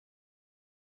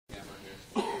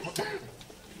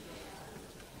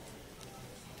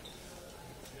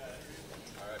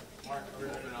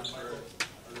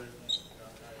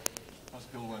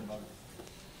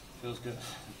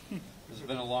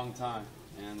long time,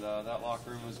 and that locker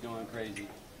room was going crazy.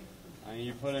 I mean,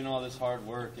 you put in all this hard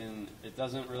work, and it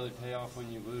doesn't really pay off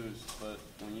when you lose, but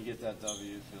when you get that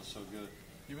W, it feels so good.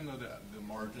 Even though the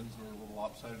margins were a little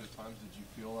lopsided at times, did you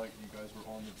feel like you guys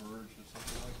were on the verge of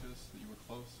something like this, that you were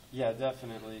close? Yeah,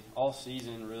 definitely. All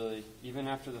season, really. Even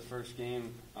after the first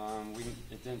game,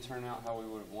 it didn't turn out how we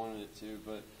would have wanted it to,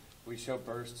 but we show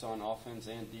bursts on offense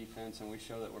and defense, and we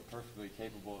show that we're perfectly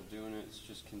capable of doing it. It's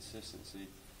just consistency,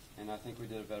 and I think we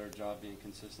did a better job being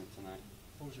consistent tonight.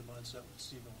 What was your mindset when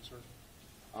Steven was hurt?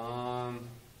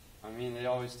 I mean, they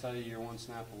always tell you you're one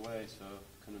snap away, so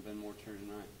couldn't have been more true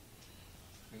tonight.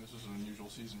 I mean, this was an unusual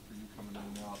season for you coming in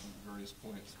and out at various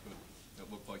points, but it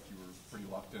looked like you were pretty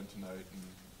locked in tonight and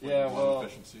yeah, a lot well,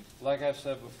 of efficiency. Like I've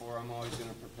said before, I'm always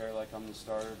going to prepare like I'm the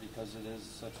starter because it is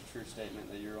such a true statement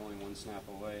that you're only one snap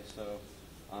away. So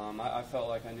I felt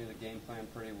like I knew the game plan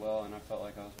pretty well, and I felt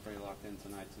like I was pretty locked in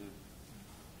tonight too.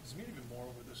 Does it mean even more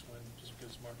with this win, just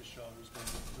because Marcus Shaw, who's been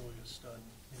really a stud,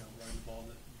 running the ball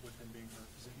with him being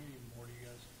hurt? Does it mean even more to you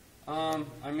guys?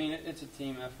 I mean, it's a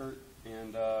team effort,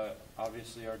 and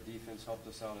obviously our defense helped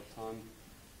us out a ton,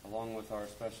 along with our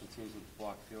special teams with the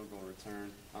blocked field goal return.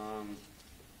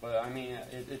 But I mean,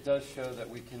 it does show that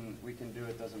we can do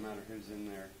it. Doesn't matter who's in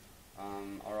there.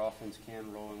 Our offense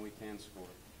can roll and we can score.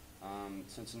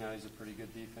 Cincinnati's a pretty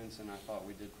good defense, and I thought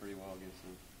we did pretty well against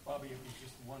them. Bobby, it was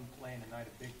just one play in the night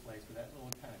of big plays, but that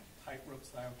little kind of tightrope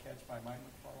style catch by Mike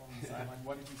McFarland on the sideline,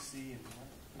 what did you see?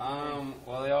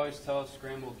 Well, they always tell us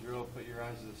scramble drill, put your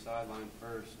eyes to the sideline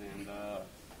first, and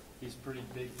he's a pretty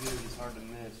big dude. He's hard to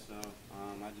miss, so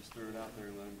I just threw it out there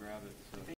and let him grab it. So.